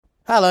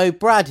Hello,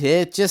 Brad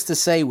here, just to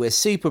say we're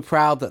super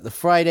proud that the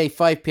Friday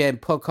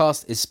 5pm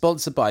podcast is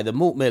sponsored by the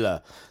Malt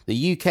Miller,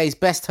 the UK's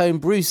best home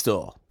brew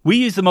store. We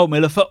use the Malt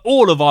Miller for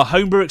all of our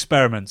homebrew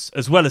experiments,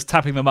 as well as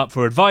tapping them up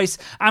for advice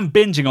and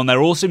binging on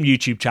their awesome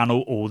YouTube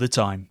channel all the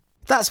time.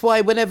 That's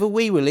why whenever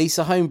we release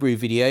a homebrew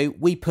video,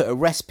 we put a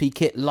recipe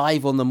kit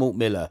live on the Malt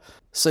Miller,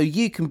 so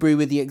you can brew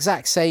with the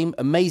exact same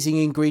amazing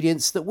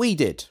ingredients that we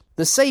did.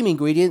 The same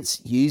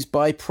ingredients used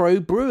by pro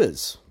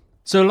brewers.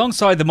 So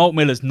alongside the Malt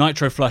Miller's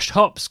nitro-flushed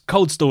hops,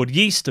 cold-stored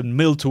yeast and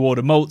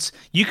milled-to-order malts,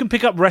 you can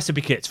pick up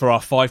recipe kits for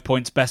our 5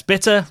 Points Best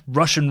Bitter,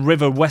 Russian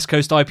River West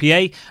Coast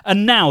IPA,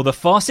 and now the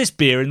fastest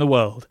beer in the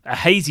world, a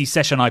hazy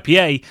session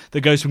IPA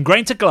that goes from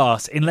grain to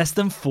glass in less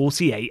than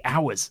 48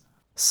 hours.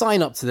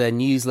 Sign up to their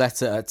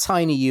newsletter at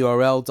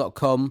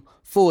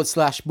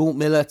tinyurl.com/Malt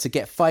Miller to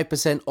get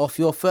 5% off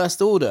your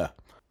first order.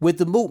 With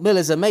the Malt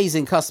Miller's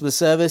amazing customer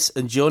service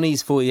and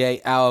Johnny's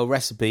 48-hour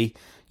recipe,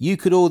 you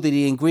could order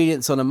the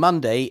ingredients on a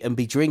Monday and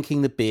be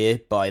drinking the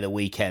beer by the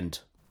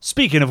weekend.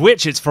 Speaking of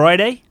which, it's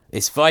Friday.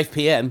 It's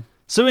 5pm.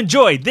 So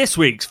enjoy this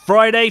week's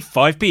Friday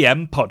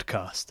 5pm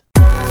podcast.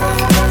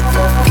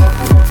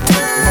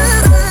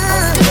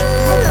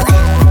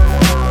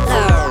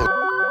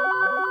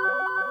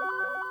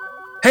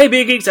 Hey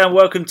Beer Geeks, and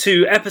welcome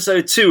to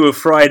episode 2 of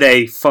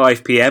Friday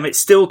 5pm. It's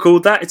still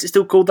called that? Is it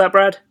still called that,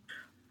 Brad?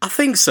 I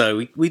think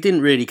so. We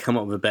didn't really come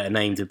up with a better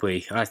name, did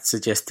we? I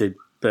suggested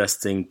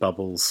bursting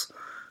bubbles.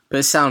 But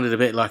it sounded a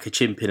bit like a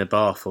chimp in a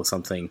bath or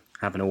something,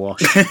 having a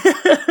wash,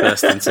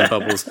 bursting some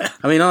bubbles.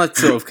 I mean, I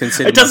sort of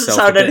consider it doesn't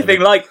myself sound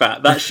anything like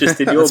that. That's just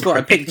in your That's what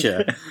I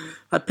picture.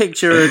 I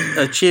picture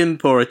a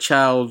chimp or a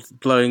child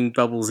blowing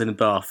bubbles in a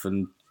bath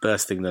and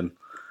bursting them.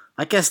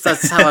 I guess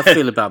that's how I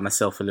feel about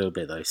myself a little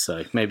bit, though,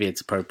 so maybe it's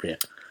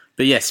appropriate.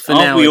 But yes, for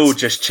now... Aren't we all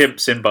just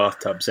chimps in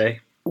bathtubs, eh?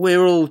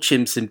 We're all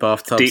chimps in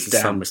bathtubs Deep in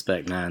down. some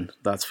respect, man.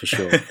 That's for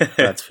sure.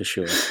 That's for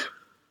sure.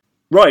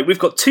 Right, we've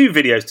got 2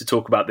 videos to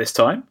talk about this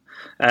time.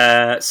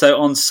 So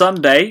on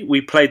Sunday,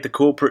 we played the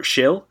corporate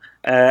shill,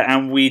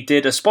 and we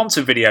did a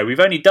sponsored video. We've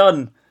only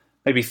done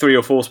maybe 3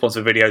 or 4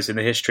 sponsored videos in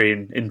the history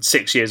in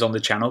 6 years on the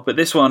channel. But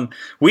this one,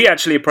 we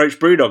actually approached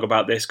Brewdog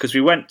about this because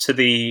we went to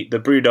the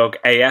Brewdog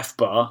AF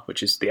bar,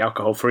 which is the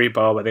alcohol-free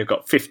bar where they've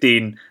got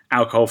 15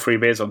 alcohol-free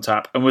beers on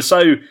tap. And we're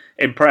so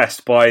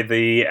impressed by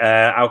the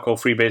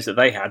alcohol-free beers that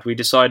they had, we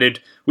decided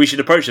we should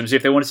approach them, see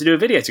if they wanted to do a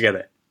video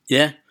together.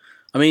 Yeah.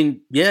 I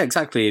mean, yeah,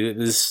 exactly. It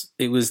was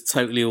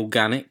totally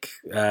organic.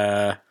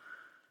 It's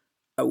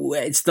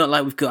not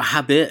like we've got a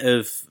habit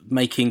of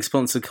making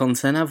sponsored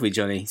content, have we,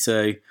 Johnny?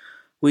 So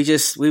we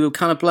were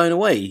kind of blown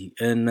away,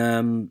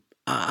 and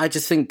I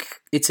just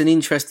think it's an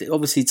interesting,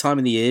 obviously, time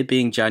of the year,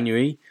 being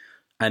January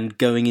and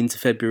going into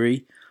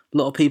February. A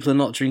lot of people are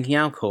not drinking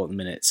alcohol at the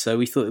minute, so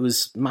we thought it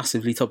was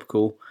massively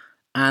topical,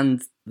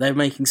 and they're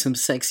making some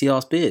sexy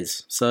ass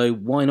beers. So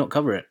why not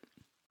cover it?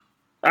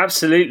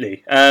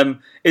 Absolutely.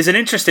 It's an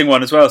interesting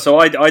one as well. So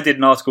I did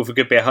an article for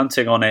Good Beer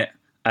Hunting on it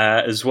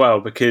as well,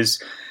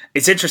 because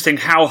it's interesting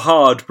how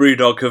hard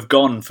Brewdog have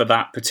gone for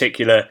that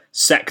particular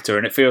sector,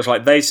 and it feels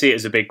like they see it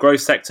as a big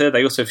growth sector.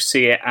 They also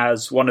see it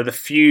as one of the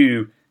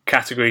few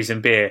categories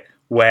in beer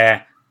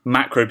where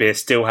macro beer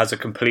still has a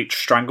complete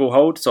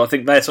stranglehold. So I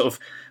think they're sort of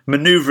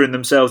manoeuvring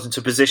themselves into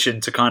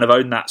position to kind of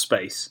own that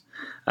space.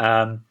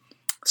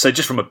 So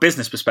just from a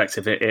business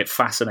perspective, it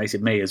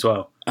fascinated me as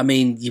well. I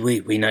mean,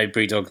 we know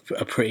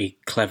Brewdog are pretty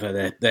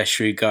clever. They're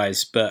shrewd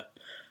guys, but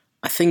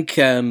I think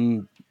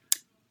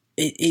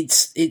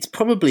it's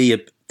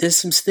probably there's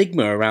some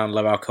stigma around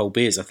low alcohol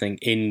beers. I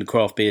think in the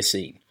craft beer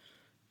scene,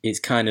 it's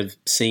kind of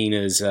seen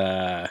as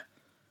a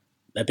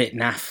bit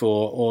naff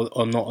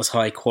or not as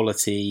high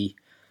quality.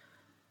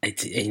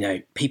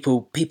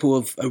 People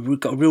have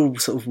got a real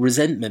sort of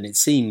resentment, it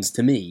seems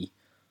to me,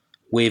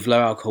 with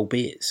low alcohol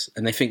beers,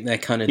 and they think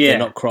they're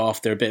not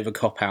craft, they're a bit of a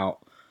cop out,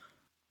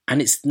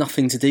 and it's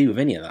nothing to do with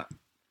any of that.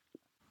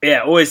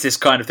 Yeah, always this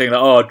kind of thing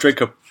like, drink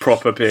a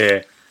proper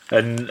beer,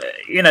 and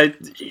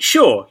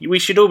sure, we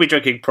should all be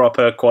drinking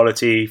proper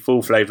quality,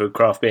 full flavoured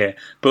craft beer,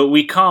 but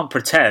we can't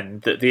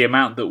pretend that the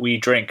amount that we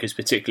drink is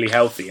particularly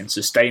healthy and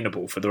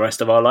sustainable for the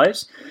rest of our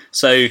lives.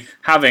 So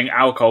having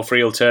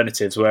alcohol-free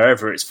alternatives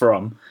wherever it's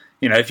from,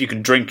 if you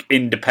can drink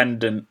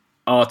independent,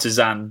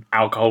 artisan,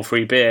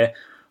 alcohol-free beer,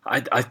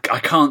 I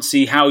can't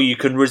see how you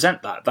can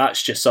resent that.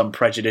 That's just some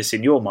prejudice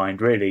in your mind,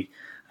 really.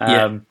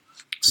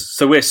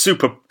 So we're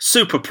super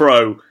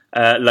pro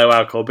low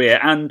alcohol beer,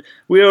 and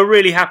we were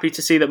really happy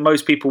to see that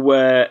most people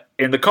were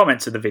in the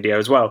comments of the video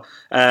as well.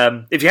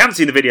 If you haven't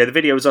seen the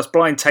video was us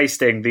blind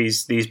tasting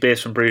these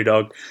beers from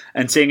Brewdog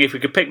and seeing if we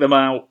could pick them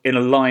out in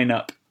a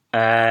lineup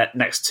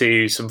next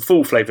to some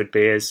full flavoured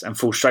beers and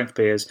full strength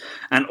beers,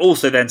 and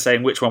also then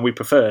saying which one we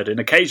preferred. And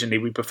occasionally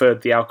we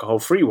preferred the alcohol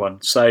free one.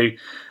 So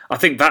I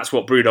think that's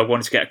what Brewdog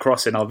wanted to get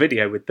across in our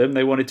video with them.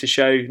 They wanted to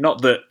show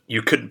not that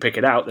you couldn't pick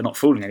it out, they're not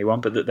fooling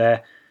anyone, but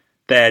that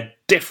they're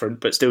different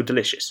but still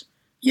delicious.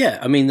 Yeah,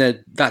 I mean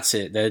that's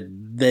it.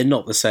 They're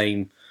not the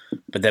same,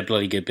 but they're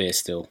bloody good beer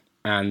still.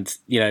 And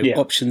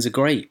options are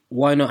great.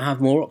 Why not have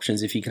more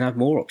options if you can have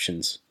more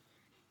options?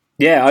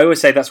 Yeah, I always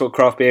say that's what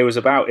craft beer was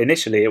about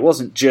initially. It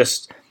wasn't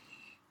just,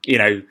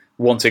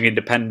 wanting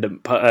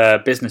independent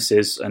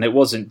businesses, and it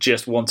wasn't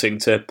just wanting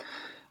to,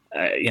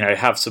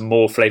 have some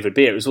more flavoured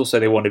beer. It was also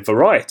they wanted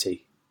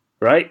variety,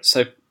 right?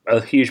 So a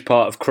huge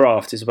part of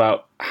craft is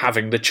about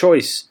having the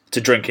choice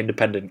to drink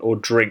independent or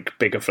drink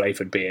bigger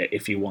flavoured beer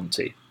if you want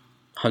to.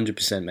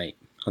 100%, mate.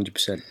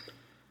 100%.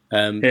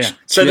 Yeah.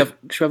 Should we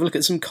have a look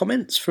at some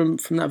comments from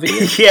that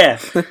video? Yeah.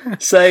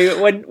 So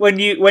when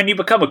you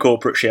become a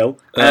corporate shill,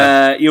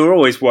 you're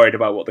always worried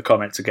about what the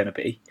comments are going to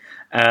be.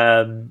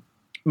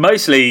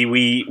 Mostly,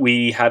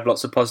 we had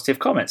lots of positive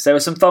comments. There were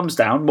some thumbs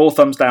down, more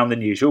thumbs down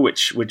than usual,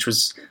 which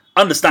was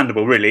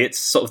understandable, really. It's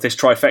sort of this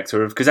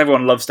trifecta of, because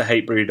everyone loves to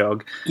hate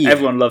BrewDog,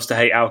 everyone loves to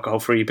hate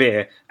alcohol-free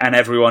beer, and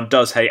everyone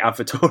does hate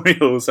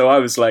advertorial. So I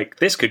was like,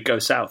 this could go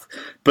south.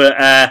 But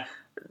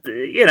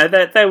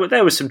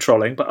there was some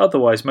trolling, but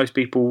otherwise, most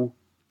people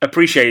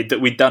appreciated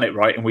that we'd done it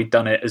right, and we'd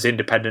done it as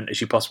independent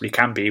as you possibly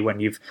can be when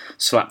you've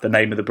slapped the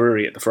name of the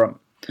brewery at the front.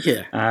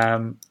 Yeah.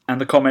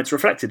 And the comments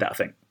reflected that, I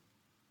think.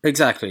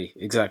 Exactly.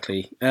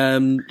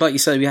 Like you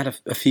say, we had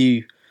a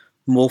few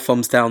more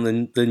thumbs down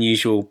than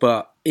usual,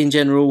 but in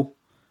general,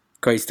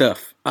 great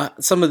stuff.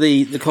 Some of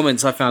the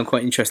comments I found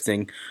quite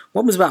interesting.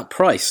 One was about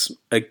price.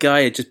 A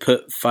guy had just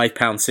put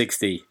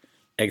 £5.60!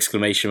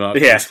 Exclamation mark!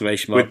 Yeah,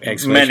 exclamation mark! With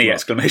exclamation many mark.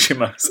 exclamation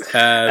marks.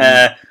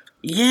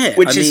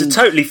 Which is a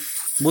totally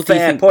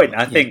fair point.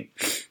 I think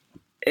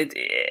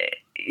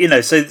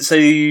So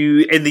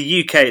in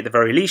the UK, at the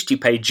very least, you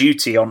pay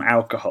duty on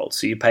alcohol.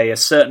 So you pay a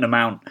certain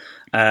amount,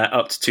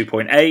 up to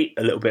 2.8,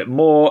 a little bit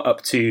more,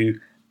 up to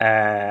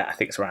I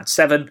think it's around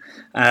 7,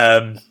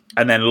 and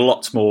then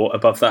lots more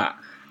above that.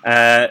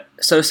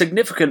 So a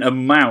significant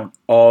amount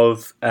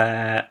of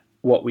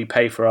what we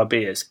pay for our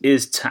beers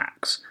is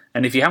tax.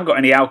 And if you haven't got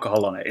any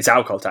alcohol on it, it's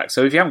alcohol tax.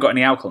 So if you haven't got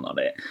any alcohol on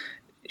it,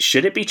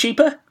 should it be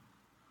cheaper?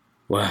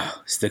 Wow,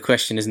 it's the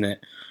question, isn't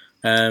it?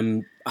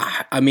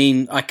 I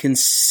mean, I can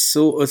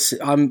sort of.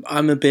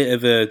 I'm a bit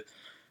of a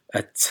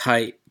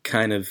tight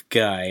kind of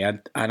guy,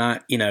 and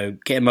I,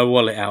 getting my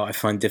wallet out, I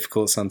find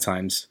difficult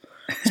sometimes,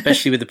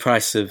 especially with the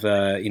price of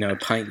a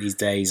pint these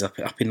days up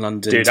in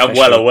London. Dude, I'm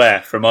well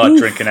aware from our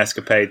drinking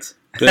escapades.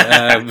 But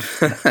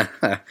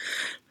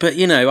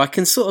I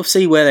can sort of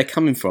see where they're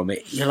coming from.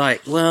 You're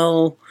like,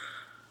 well,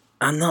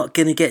 I'm not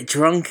going to get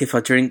drunk if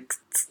I drink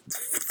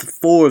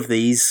 4 of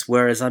these,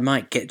 whereas I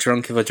might get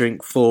drunk if I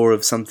drink 4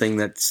 of something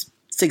that's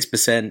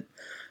 6%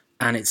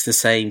 and it's the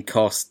same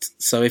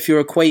cost. So if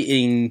you're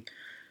equating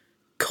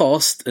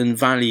cost and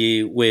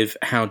value with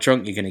how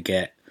drunk you're going to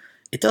get,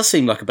 it does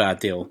seem like a bad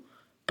deal.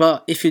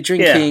 But if you're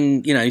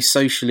drinking,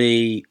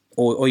 socially,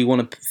 or you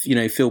want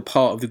to, feel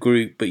part of the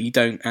group, but you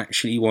don't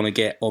actually want to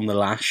get on the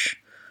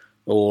lash,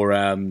 or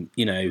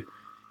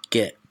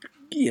get,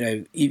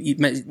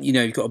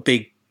 you've got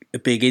a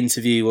big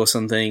interview or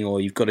something,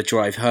 or you've got to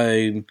drive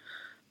home.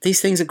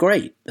 These things are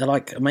great. They're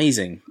like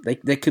amazing.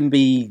 They can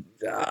be.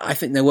 I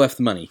think they're worth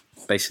the money.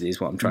 Basically, is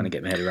what I'm trying to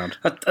get my head around.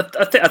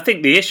 I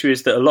think the issue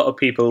is that a lot of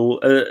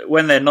people,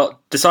 when they're not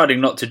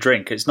deciding not to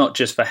drink, it's not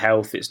just for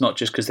health. It's not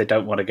just because they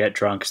don't want to get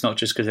drunk. It's not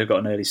just because they've got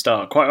an early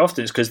start. Quite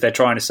often, it's because they're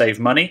trying to save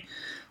money.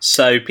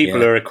 So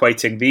people are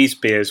equating these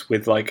beers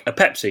with like a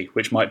Pepsi,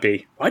 which might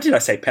be. Why did I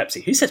say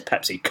Pepsi? Who says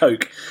Pepsi?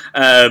 Coke,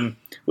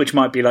 which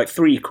might be like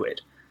 £3.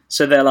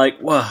 So they're like,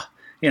 well,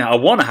 I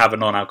want to have a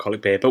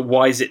non-alcoholic beer, but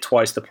why is it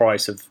twice the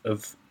price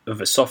of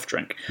a soft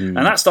drink? And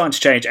that's starting to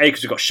change,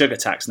 because we've got sugar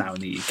tax now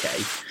in the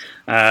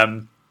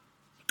UK.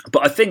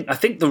 But I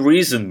think the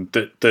reason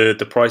that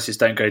the prices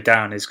don't go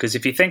down is because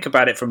if you think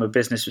about it from a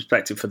business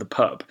perspective for the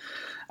pub,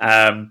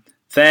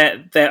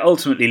 they're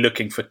ultimately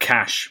looking for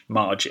cash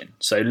margin,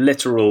 so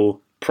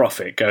literal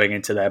profit going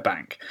into their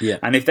bank. Yeah.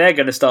 And if they're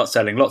going to start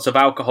selling lots of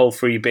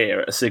alcohol-free beer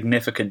at a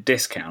significant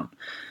discount,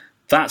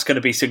 that's going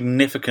to be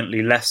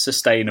significantly less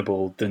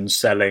sustainable than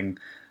selling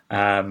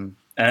an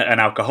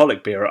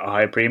alcoholic beer at a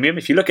higher premium.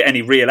 If you look at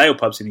any real ale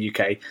pubs in the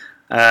UK,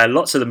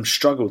 lots of them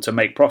struggle to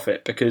make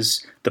profit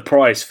because the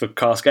price for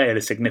cask ale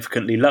is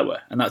significantly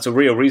lower. And that's a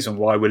real reason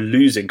why we're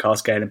losing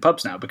cask ale in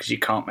pubs now, because you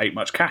can't make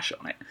much cash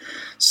on it.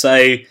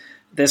 So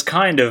there's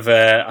kind of,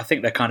 I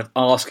think they're kind of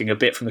asking a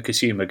bit from the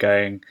consumer,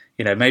 going,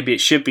 maybe it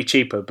should be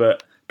cheaper,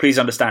 but please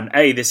understand,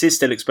 A, this is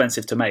still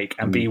expensive to make,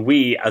 and B,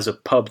 we as a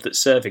pub that's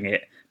serving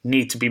it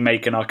need to be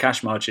making our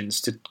cash margins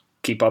to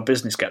keep our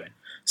business going.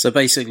 So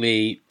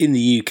basically, in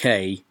the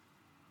UK,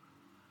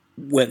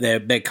 where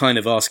they're kind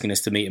of asking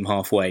us to meet them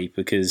halfway,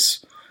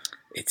 because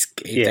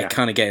they're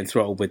kind of getting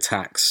throttled with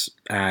tax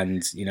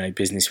and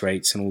business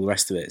rates and all the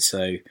rest of it.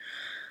 So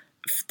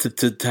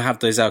to have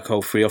those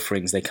alcohol-free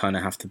offerings, they kind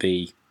of have to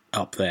be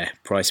up there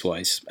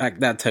price-wise.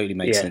 That totally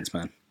makes sense,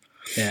 man.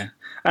 Yeah,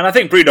 and I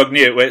think BrewDog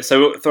knew it.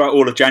 So throughout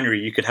all of January,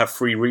 you could have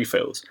free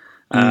refills.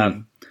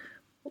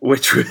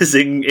 Which was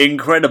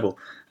incredible.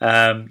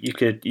 You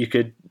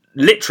could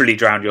literally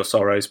drown your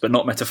sorrows, but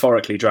not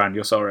metaphorically drown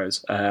your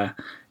sorrows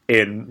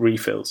in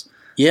refills.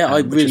 Yeah,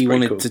 I which is really pretty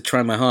wanted cool. to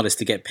try my hardest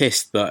to get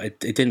pissed, but it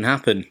didn't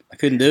happen. I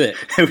couldn't do it.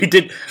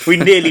 We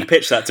nearly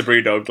pitched that to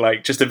Brewdog,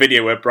 like just a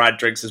video where Brad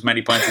drinks as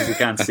many pints as he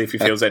can to see if he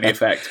feels any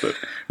effect. But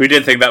we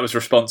didn't think that was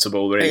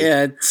responsible, really.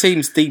 Yeah, it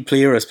seems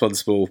deeply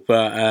irresponsible,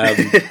 but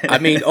I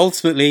mean,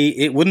 ultimately,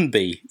 it wouldn't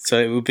be. So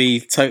it would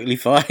be totally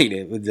fine.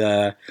 It would,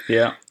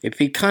 it'd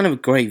be kind of a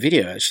great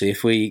video actually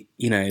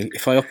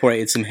if I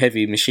operated some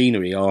heavy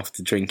machinery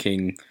after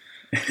drinking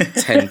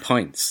 10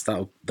 pints.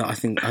 That I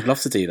think I'd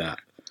love to do that.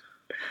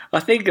 I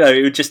think though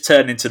it would just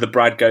turn into the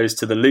Brad goes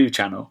to the loo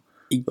channel.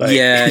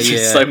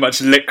 Just so much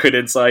liquid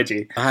inside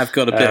you. I have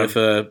got a bit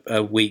of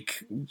a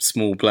weak,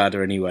 small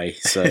bladder anyway,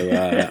 so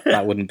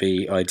that wouldn't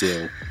be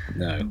ideal.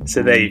 No.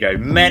 So there you go.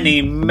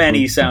 Many,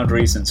 many sound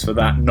reasons for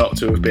that not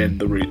to have been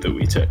the route that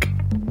we took.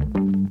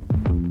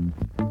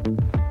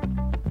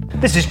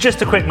 This is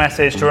just a quick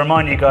message to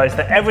remind you guys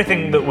that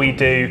everything that we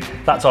do,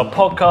 that's our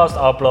podcast,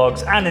 our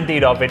blogs, and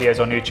indeed our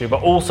videos on YouTube,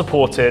 are all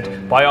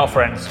supported by our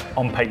friends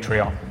on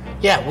Patreon.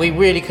 Yeah, we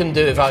really couldn't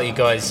do it without you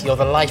guys. You're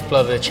the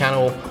lifeblood of the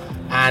channel.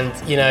 And,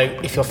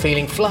 if you're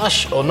feeling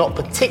flush or not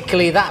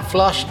particularly that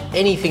flush,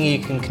 anything you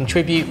can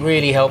contribute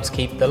really helps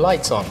keep the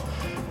lights on.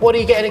 What do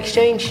you get in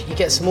exchange? You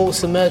get some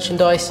awesome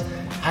merchandise,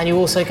 and you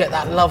also get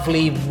that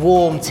lovely,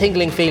 warm,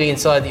 tingling feeling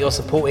inside that you're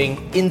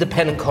supporting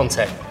independent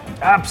content.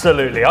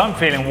 Absolutely. I'm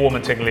feeling warm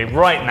and tingly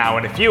right now,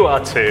 and if you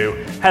are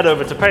too, head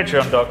over to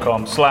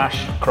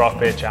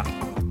patreon.com/craftbeerchat.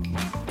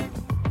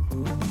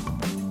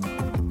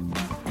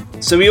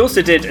 So we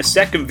also did a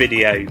second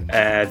video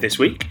this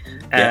week,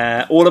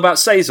 all about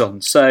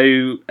saisons.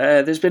 So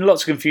there's been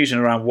lots of confusion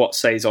around what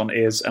saison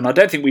is, and I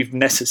don't think we've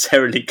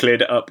necessarily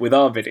cleared it up with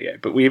our video,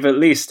 but we've at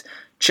least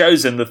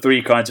chosen the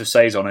 3 kinds of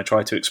saison and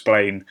tried to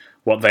explain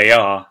what they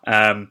are.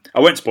 I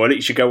won't spoil it,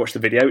 you should go watch the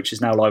video, which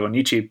is now live on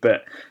YouTube,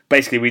 but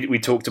basically we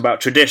talked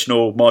about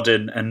traditional,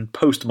 modern and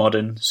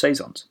postmodern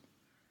saisons.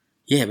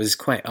 Yeah, it was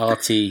quite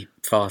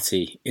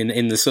arty-farty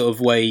in the sort of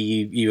way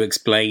you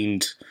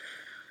explained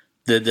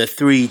the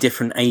 3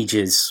 different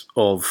ages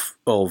of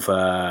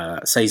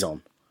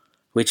saison,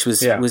 which was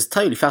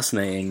totally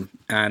fascinating,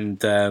 and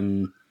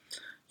kind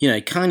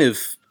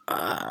of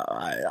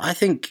I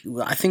think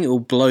it will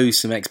blow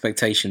some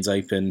expectations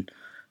open.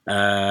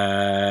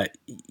 I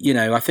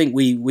think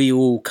we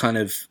all kind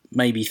of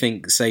maybe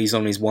think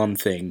saison is one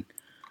thing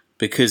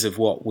because of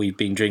what we've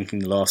been drinking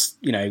the last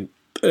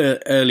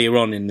earlier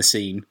on in the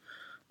scene,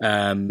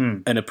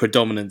 and a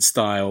predominant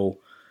style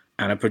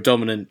and a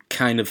predominant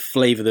kind of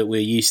flavour that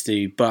we're used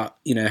to. But,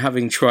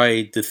 having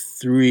tried the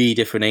 3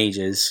 different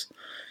ages,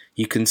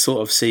 you can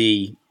sort of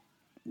see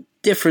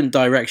different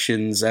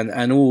directions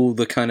and all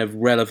the kind of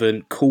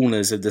relevant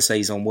corners of the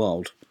saison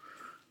world.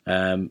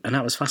 And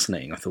that was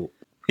fascinating, I thought.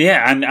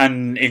 Yeah,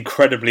 and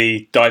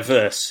incredibly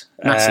diverse.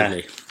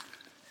 Massively.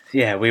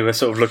 We were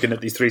sort of looking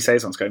at these 3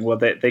 saisons going, well,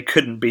 they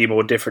couldn't be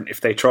more different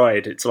if they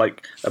tried. It's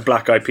like a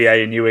black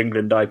IPA, a New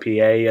England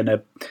IPA, and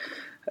a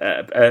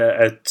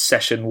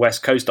session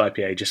West Coast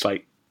IPA, just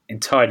like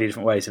entirely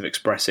different ways of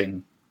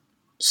expressing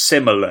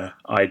similar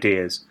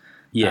ideas.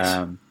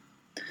 Yes.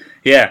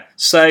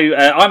 So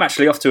I'm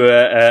actually off to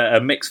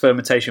a mixed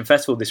fermentation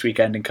festival this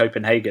weekend in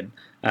Copenhagen.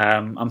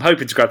 I'm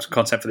hoping to grab some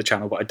content for the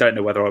channel, but I don't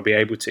know whether I'll be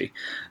able to.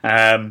 But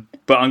I'm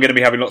going to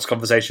be having lots of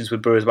conversations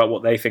with brewers about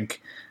what they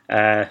think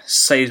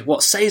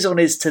what saison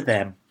is to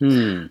them.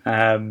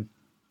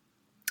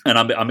 And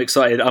I'm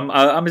excited.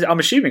 I'm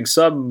assuming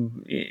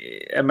some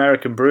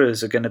American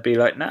brewers are going to be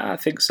like, nah, I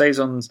think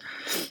saisons,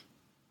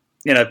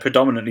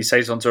 predominantly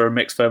saisons are a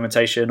mixed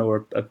fermentation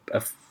or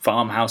a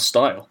farmhouse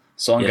style.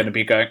 So I'm going to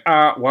be going,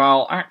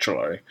 well,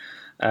 actually,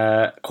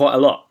 quite a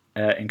lot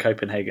in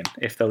Copenhagen,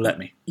 if they'll let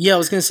me. Yeah, I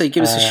was going to say,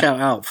 give us a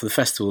shout out for the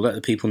festival. Let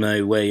the people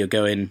know where you're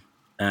going.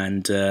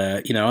 And,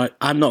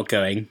 I'm not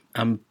going.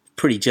 I'm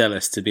pretty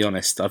jealous, to be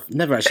honest. I've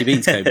never actually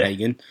been to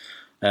Copenhagen.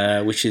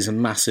 Which is a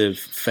massive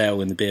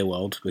fail in the beer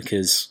world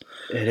because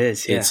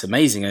it's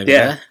amazing over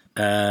there.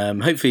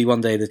 Hopefully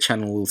one day the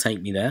channel will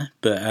take me there.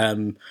 But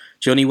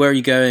Johnny, where are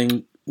you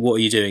going? What are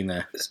you doing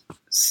there?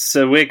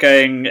 So we're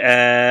going.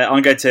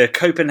 I'm going to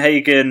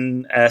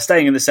Copenhagen,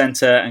 staying in the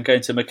centre, and going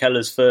to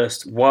Mikkela's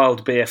first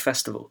wild beer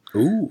festival.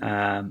 Ooh.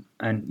 And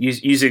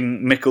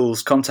using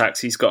Mikkel's contacts,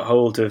 he's got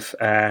hold of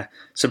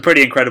some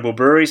pretty incredible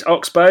breweries.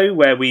 Oxbow,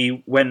 where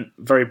we went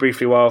very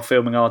briefly while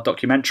filming our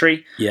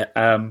documentary. Yeah.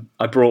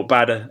 I brought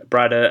Brad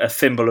a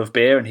thimble of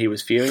beer, and he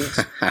was furious.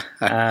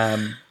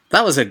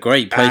 That was a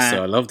great place,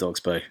 though. I loved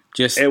Oxbow.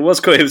 It was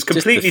cool. It was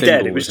completely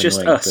dead. It was just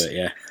annoying, us.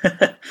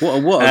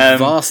 But what a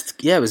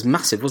vast... Yeah, it was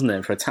massive, wasn't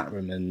it, for a tap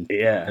room and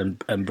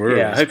brewery.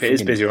 Yeah, I hope it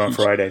is busier on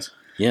Fridays.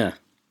 Yeah.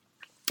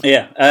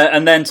 Yeah,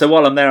 and then so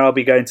while I'm there, I'll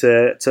be going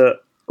to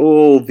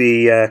all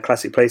the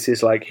classic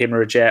places like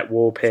Himmerjet,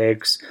 War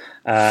Pigs,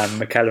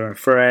 Mikkela and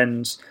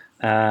Friends.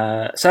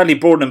 Sadly,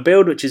 Broad and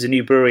Build, which is a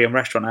new brewery and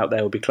restaurant out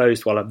there, will be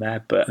closed while I'm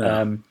there. But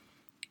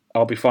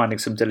I'll be finding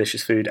some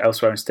delicious food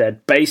elsewhere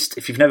instead. Based,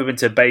 if you've never been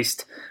to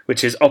Based,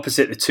 which is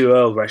opposite the Two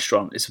Earl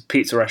restaurant, it's a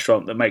pizza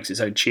restaurant that makes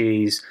its own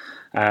cheese.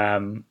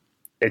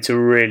 It's a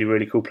really,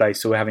 really cool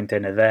place, so we're having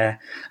dinner there.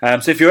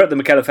 So if you're at the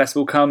McKellar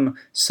Festival, come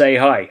say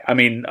hi. I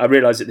mean, I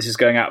realise that this is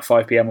going out at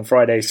 5 p.m. on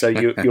Friday, so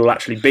you'll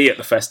actually be at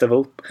the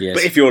festival. Yes.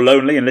 But if you're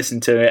lonely and listen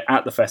to it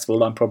at the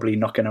festival, I'm probably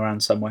knocking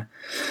around somewhere.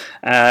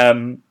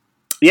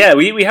 Yeah,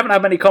 we haven't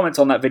had many comments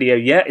on that video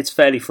yet. It's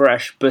fairly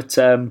fresh, but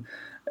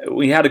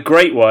we had a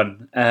great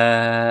one,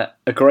 a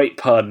great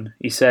pun.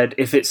 He said,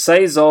 if it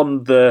says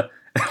on the...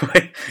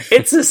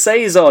 it's a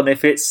saison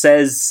if it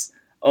says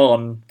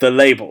on the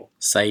label.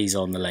 Says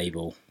on the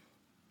label.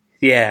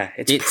 Yeah,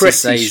 it's a pretty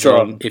saison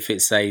strong. if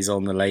it says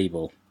on the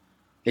label.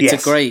 It's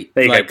Yes. a great,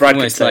 There you like, go. Brad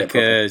almost can say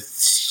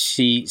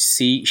it like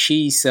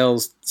she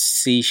sells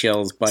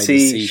seashells by the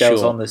Seashells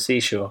seashore. on the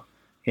seashore.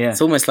 Yeah.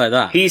 It's almost like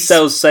that. He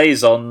sells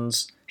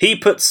saisons. He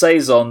puts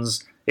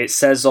saisons. It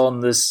says on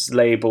the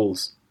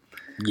labels.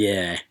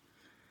 Yeah.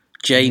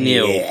 J.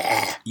 Neil,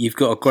 Yeah. you've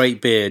got a great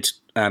beard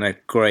and a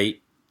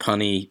great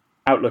punny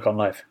Outlook on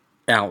life.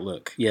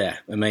 outlook. Yeah,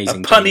 A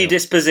amazing. punny J. Neil.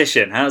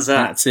 disposition. How's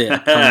that? That's it, a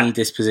punny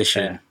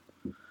disposition.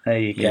 There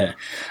you go.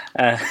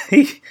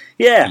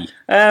 Yeah.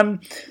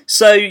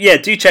 So,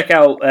 do check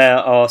out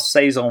our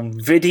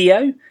Saison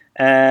video.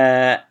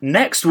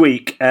 Next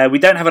week, we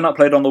don't have an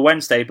upload on the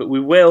Wednesday, but we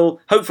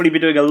will hopefully be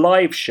doing a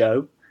live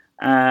show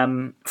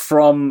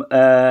from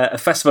a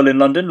festival in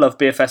London, Love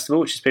Beer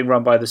Festival, which is being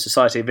run by the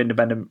Society of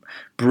Independent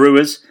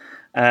Brewers.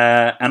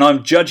 And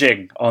I'm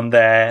judging on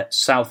their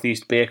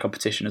Southeast beer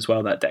competition as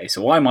well that day.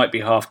 So I might be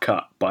half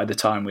cut by the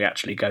time we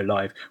actually go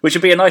live, which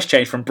would be a nice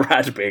change from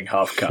Brad being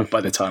half cut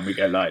by the time we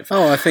go live.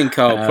 Oh, I think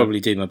I'll probably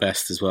do my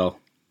best as well.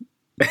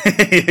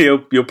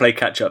 You'll play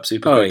catch up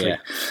super quickly.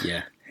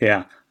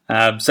 Yeah.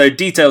 So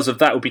details of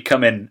that will be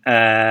coming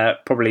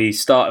probably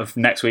start of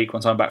next week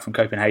once I'm back from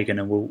Copenhagen,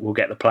 and we'll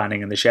get the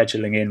planning and the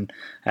scheduling in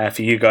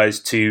for you guys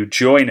to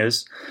join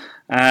us.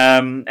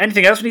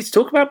 Anything else we need to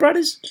talk about,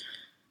 Bradders?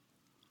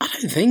 I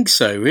don't think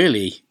so,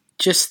 really.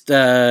 Just,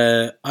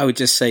 I would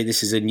just say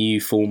this is a new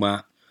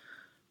format.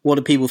 What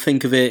do people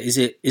think of it? Is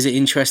it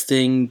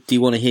interesting? Do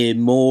you want to hear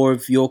more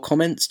of your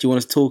comments? Do you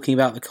want us talking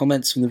about the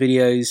comments from the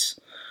videos?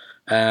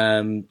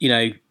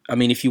 I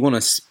mean, if you want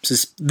to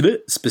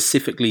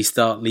specifically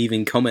start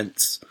leaving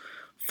comments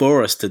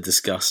for us to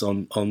discuss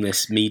on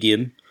this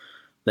medium,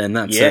 then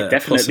that's a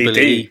definitely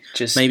possibility. do.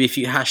 Just maybe if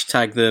you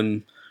hashtag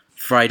them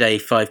Friday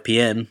 5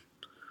 p.m.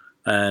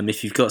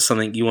 If you've got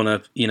something you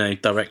want to,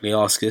 directly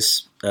ask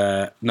us. It's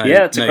a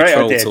great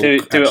idea.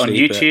 Talk, do it on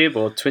actually, YouTube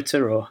or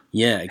Twitter or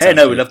exactly. Hey,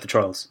 no, we love the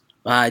trolls.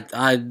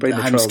 I'm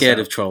trolls scared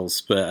out. of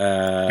trolls, but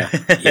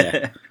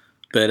yeah.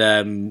 But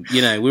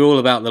we're all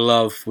about the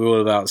love. We're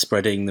all about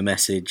spreading the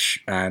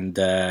message, and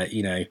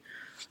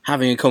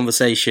having a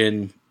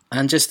conversation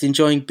and just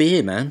enjoying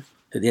beer, man.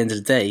 At the end of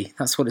the day,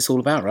 that's what it's all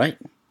about, right?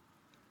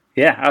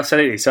 Yeah,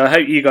 absolutely. So I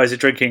hope you guys are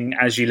drinking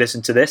as you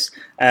listen to this.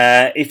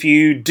 If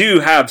you do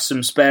have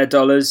some spare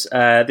dollars,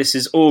 this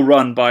is all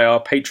run by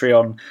our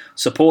Patreon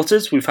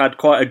supporters. We've had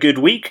quite a good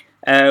week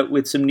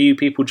with some new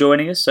people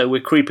joining us, so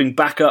we're creeping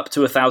back up to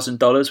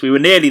 $1,000. We were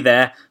nearly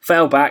there,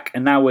 fell back,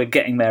 and now we're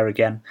getting there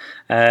again.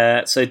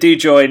 So do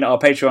join our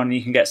Patreon, and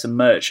you can get some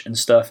merch and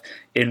stuff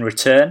in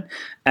return.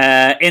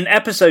 In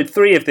episode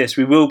 3 of this,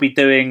 we will be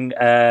doing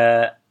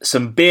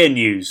some beer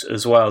news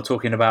as well,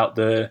 talking about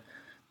the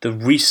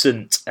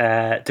recent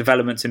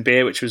developments in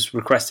beer, which was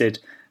requested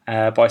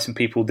by some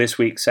people this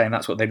week, saying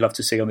that's what they'd love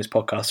to see on this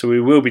podcast. So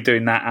we will be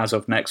doing that as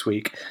of next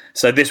week.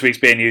 So this week's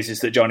beer news is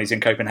that Johnny's in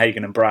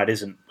Copenhagen and Brad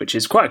isn't, which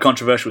is quite a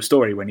controversial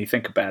story when you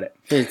think about it.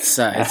 It's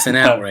an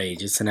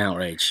outrage. It's an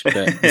outrage.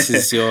 But this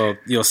is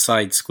your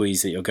side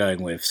squeeze that you're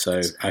going with,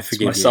 so I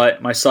forgive you.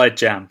 My side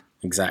jam.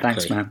 Exactly.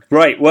 Thanks, man.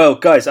 Right, well,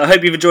 guys, I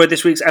hope you've enjoyed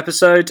this week's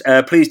episode.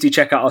 Please do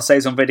check out our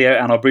Saison video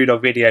and our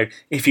Brewdog video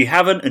if you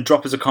haven't, and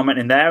drop us a comment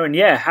in there. And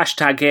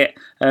hashtag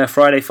it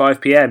Friday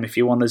 5 p.m. if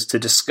you want us to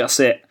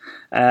discuss it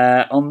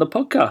on the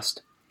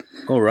podcast.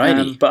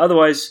 Alrighty. But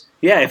otherwise,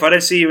 if I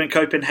don't see you in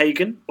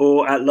Copenhagen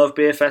or at Love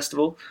Beer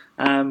Festival,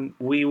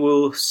 we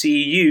will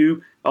see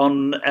you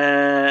on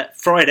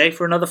Friday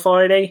for another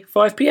Friday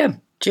 5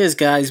 p.m. Cheers,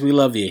 guys. We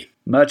love you.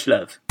 Much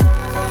love.